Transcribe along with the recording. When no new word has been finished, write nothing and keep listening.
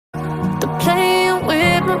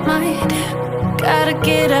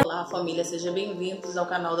Olá família, sejam bem-vindos ao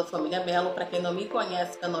canal da família Melo. Para quem não me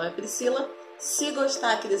conhece, meu nome é Priscila. Se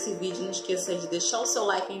gostar aqui desse vídeo, não esqueça de deixar o seu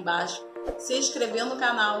like aí embaixo, se inscrever no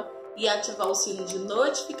canal e ativar o sino de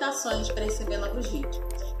notificações para receber novos vídeos.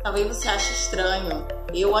 Talvez você ache estranho,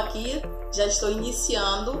 eu aqui já estou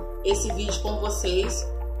iniciando esse vídeo com vocês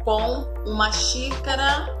com uma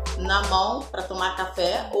xícara na mão para tomar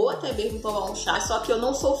café ou até mesmo tomar um chá, só que eu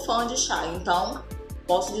não sou fã de chá, então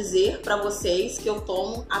posso dizer para vocês que eu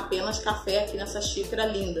tomo apenas café aqui nessa xícara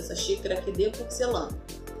linda, essa xícara aqui de porcelana.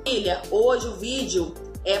 Família, hoje o vídeo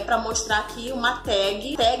é para mostrar aqui uma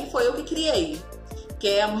tag foi eu que criei, que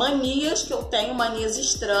é manias que eu tenho, manias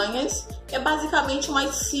estranhas. É basicamente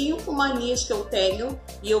umas 5 manias que eu tenho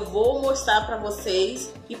e eu vou mostrar para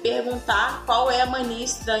vocês e perguntar qual é a mania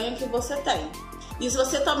estranha que você tem. E se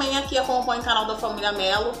você também aqui acompanha o canal da família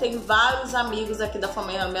Melo, tem vários amigos aqui da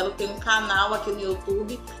família Melo, tem um canal aqui no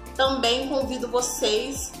YouTube, também convido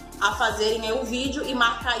vocês a fazerem aí o vídeo e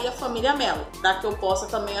marcar aí a família Melo, para que eu possa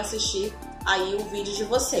também assistir aí o vídeo de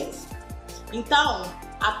vocês. Então,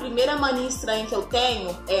 a primeira mania estranha que eu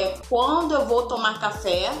tenho é quando eu vou tomar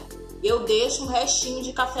café, eu deixo um restinho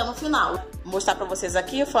de café no final. Vou mostrar pra vocês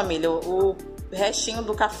aqui, família, o restinho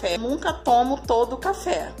do café. Eu nunca tomo todo o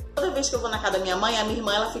café. Toda vez que eu vou na casa da minha mãe, a minha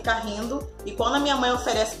irmã ela fica rindo. E quando a minha mãe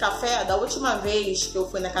oferece café, da última vez que eu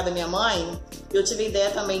fui na casa da minha mãe, eu tive a ideia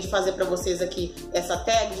também de fazer pra vocês aqui essa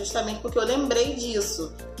tag, justamente porque eu lembrei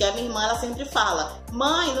disso. Que a minha irmã ela sempre fala: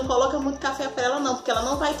 mãe, não coloca muito café pra ela não, porque ela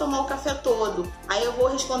não vai tomar o café todo. Aí eu vou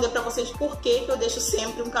responder pra vocês por que eu deixo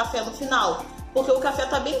sempre um café no final. Porque o café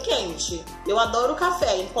tá bem quente. Eu adoro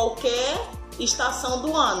café em qualquer estação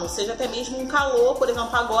do ano, seja até mesmo um calor, por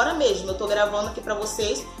exemplo, agora mesmo. Eu tô gravando aqui pra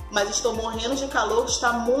vocês, mas estou morrendo de calor,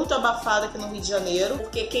 está muito abafado aqui no Rio de Janeiro,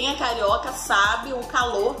 porque quem é carioca sabe o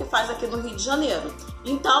calor que faz aqui no Rio de Janeiro.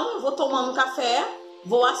 Então eu vou tomando café,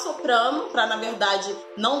 vou assoprando para, na verdade,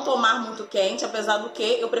 não tomar muito quente, apesar do que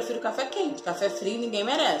eu prefiro café quente, café frio ninguém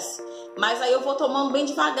merece. Mas aí eu vou tomando bem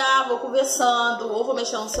devagar, vou conversando, ou vou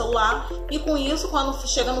mexendo no celular, e com isso, quando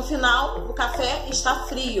chega no final, o café está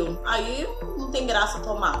frio. Aí não tem graça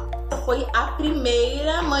tomar. Essa foi a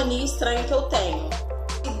primeira mania estranha que eu tenho.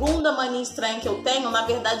 A segunda mania estranha que eu tenho, na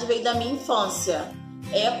verdade, veio da minha infância.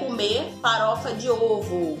 É comer farofa de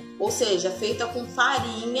ovo, ou seja, feita com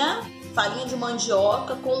farinha de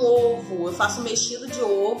mandioca com ovo. Eu faço mexido de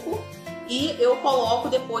ovo e eu coloco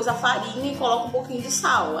depois a farinha e coloco um pouquinho de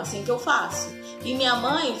sal, assim que eu faço. E minha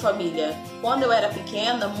mãe, família, quando eu era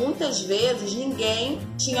pequena, muitas vezes ninguém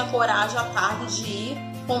tinha coragem à tarde de ir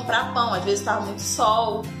comprar pão. Às vezes estava muito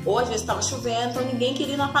sol, ou às vezes estava chovendo, então ninguém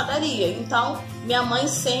queria ir na padaria. Então minha mãe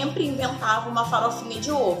sempre inventava uma farofinha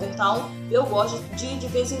de ovo. Então eu gosto de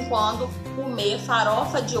vez em quando comer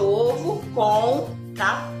farofa de ovo com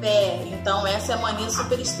café. Então essa é a mania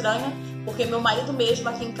super estranha, porque meu marido mesmo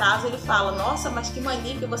aqui em casa, ele fala: nossa, mas que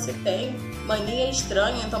mania que você tem, mania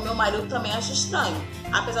estranha. Então meu marido também acha estranho,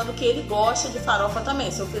 apesar do que ele gosta de farofa também.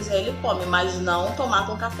 Se eu fizer, ele come, mas não tomar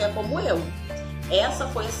com café como eu. Essa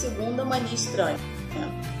foi a segunda mania estranha.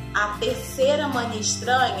 A terceira mania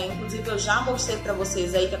estranha, inclusive eu já mostrei pra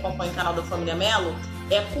vocês aí que acompanham o canal da família Melo,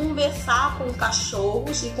 é conversar com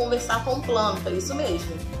cachorros e conversar com planta. Isso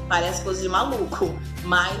mesmo, parece coisa de maluco,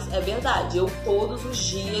 mas é verdade. Eu todos os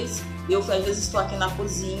dias, eu às vezes estou aqui na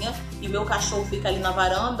cozinha e meu cachorro fica ali na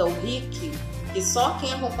varanda, o Rick, e só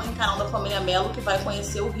quem acompanha o canal da família Melo que vai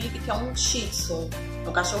conhecer o Rick, que é um Shih Tzu, é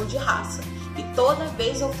um cachorro de raça. E toda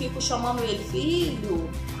vez eu fico chamando ele: filho.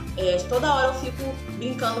 Toda hora eu fico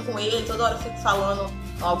brincando com ele, toda hora eu fico falando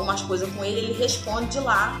algumas coisas com ele, ele responde de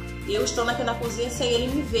lá. Eu estando aqui na cozinha, sem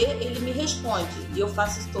ele me ver, ele me responde. E eu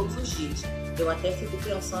faço isso todos os dias. Eu até fico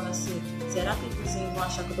pensando assim: será que os vizinhos vão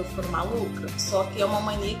achar que eu tô ficando maluca? Só que é uma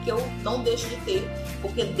mania que eu não deixo de ter,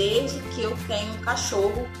 porque desde que eu tenho um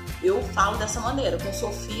cachorro, eu falo dessa maneira. Com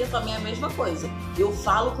Sofia também é a mesma coisa. Eu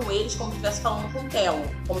falo com eles como se estivesse falando com o oThéo,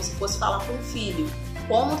 como se fosse falar com um filho.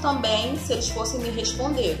 Como também se eles fossem me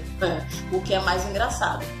responder, o que é mais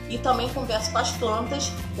engraçado. E também converso com as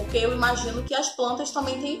plantas, porque eu imagino que as plantas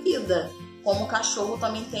também têm vida, como o cachorro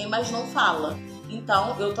também tem, mas não fala.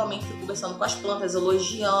 Então eu também fico conversando com as plantas,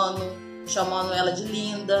 elogiando, chamando ela de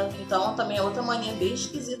linda. Então também é outra mania bem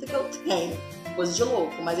esquisita que eu tenho, coisa de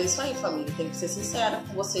louco. Mas é isso aí, família, tenho que ser sincera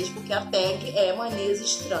com vocês, porque a tag é manias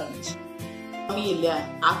estranhas. Família,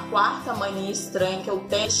 a quarta mania estranha que eu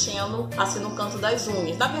tenho mexendo assim no canto das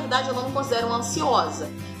unhas. Na verdade, eu não me considero ansiosa,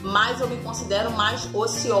 mas eu me considero mais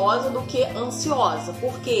ociosa do que ansiosa.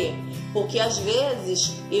 Por quê? Porque às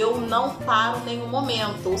vezes eu não paro em nenhum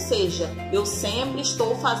momento, ou seja, eu sempre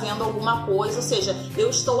estou fazendo alguma coisa, ou seja, eu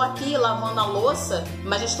estou aqui lavando a louça,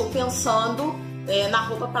 mas estou pensando na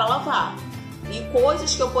roupa para lavar. E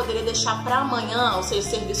coisas que eu poderia deixar para amanhã, ou seja,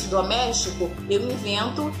 serviço doméstico, eu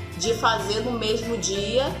invento de fazer no mesmo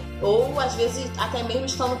dia, ou às vezes até mesmo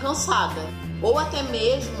estando cansada. Ou até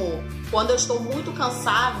mesmo quando eu estou muito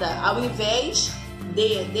cansada, ao invés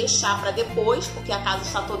de deixar para depois, porque a casa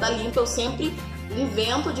está toda limpa, eu sempre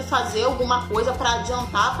invento de fazer alguma coisa para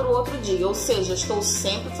adiantar para o outro dia. Ou seja, eu estou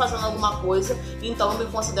sempre fazendo alguma coisa, então eu me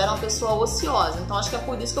considero uma pessoa ociosa. Então acho que é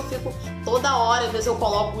por isso que eu fico toda hora, às vezes eu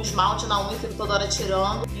coloco o esmalte na unha e fico toda hora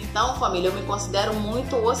tirando. Então, família, eu me considero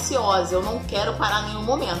muito ociosa, eu não quero parar em nenhum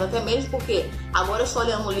momento, até mesmo porque agora eu estou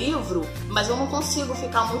lendo um livro, mas eu não consigo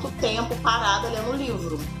ficar muito tempo parada lendo o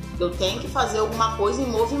livro. Eu tenho que fazer alguma coisa em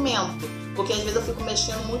movimento, porque às vezes eu fico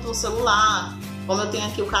mexendo muito no celular. Como eu tenho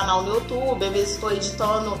aqui o canal no YouTube, às vezes estou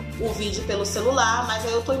editando o vídeo pelo celular, mas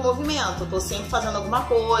aí eu estou em movimento, estou sempre fazendo alguma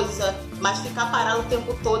coisa, mas ficar parado o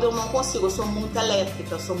tempo todo eu não consigo, eu sou muito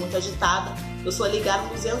elétrica, eu sou muito agitada, eu sou ligada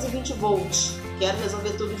 220 volts, quero resolver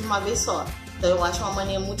tudo de uma vez só, então eu acho uma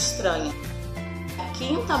mania muito estranha. A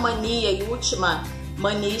quinta mania e última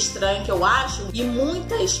mania estranha que eu acho, e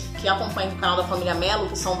muitas que acompanham o canal da família Melo,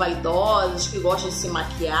 que são vaidosas, que gostam de se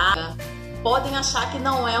maquiar, podem achar que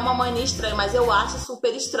não é uma mania estranha, mas eu acho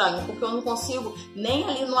super estranho, porque eu não consigo nem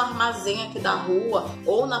ali no armazém aqui da rua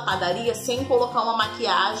ou na padaria sem colocar uma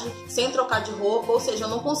maquiagem, sem trocar de roupa, ou seja, eu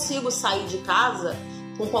não consigo sair de casa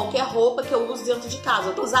com qualquer roupa que eu uso dentro de casa.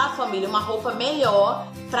 Eu vou usar, família, uma roupa melhor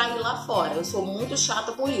pra ir lá fora. Eu sou muito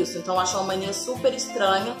chata com isso, então eu acho uma mania super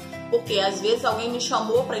estranha, porque às vezes alguém me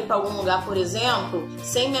chamou para ir para algum lugar, por exemplo,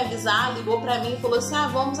 sem me avisar, ligou para mim e falou assim: ah,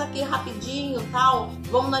 vamos aqui rapidinho, tal,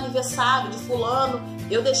 vamos no aniversário de fulano.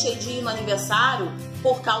 Eu deixei de ir no aniversário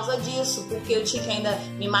por causa disso, porque eu tinha que ainda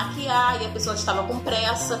me maquiar e a pessoa estava com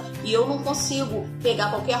pressa e eu não consigo pegar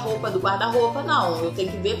qualquer roupa do guarda-roupa, não. Eu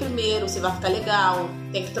tenho que ver primeiro se vai ficar legal,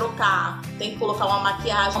 tem que trocar, tem que colocar uma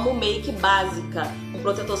maquiagem, uma make básica, um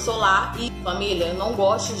protetor solar. E, família, eu não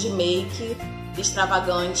gosto de make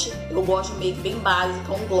extravagante, eu gosto de make bem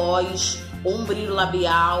básica, um gloss, ou um brilho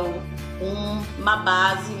labial, uma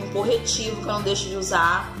base, um corretivo que eu não deixo de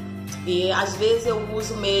usar. E às vezes eu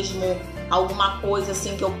uso mesmo alguma coisa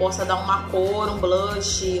assim que eu possa dar uma cor, um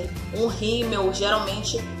blush, um rímel.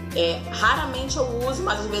 Geralmente, raramente eu uso,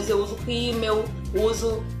 mas às vezes eu uso rímel,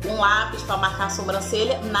 uso um lápis para marcar a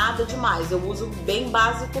sobrancelha, nada demais. Eu uso bem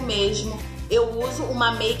básico mesmo. Eu uso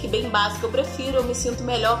uma make bem básica, eu prefiro, eu me sinto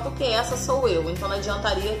melhor porque essa sou eu. Então não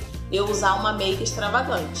adiantaria eu usar uma make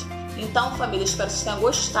extravagante. Então, família, espero que vocês tenham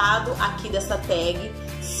gostado aqui dessa tag.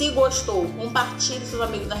 Se gostou, compartilhe seus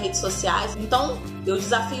amigos nas redes sociais. Então, eu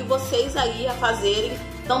desafio vocês aí a fazerem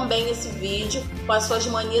também esse vídeo com as suas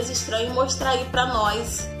manias estranhas e mostrar aí pra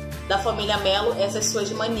nós da família Melo essas suas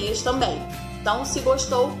manias também. Então, se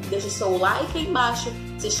gostou, deixe o seu like aí embaixo,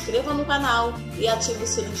 se inscreva no canal e ative o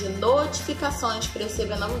sininho de notificações para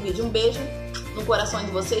receber novo vídeo. Um beijo no coração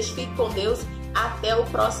de vocês, fique com Deus, até o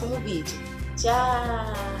próximo vídeo.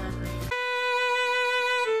 Tchau!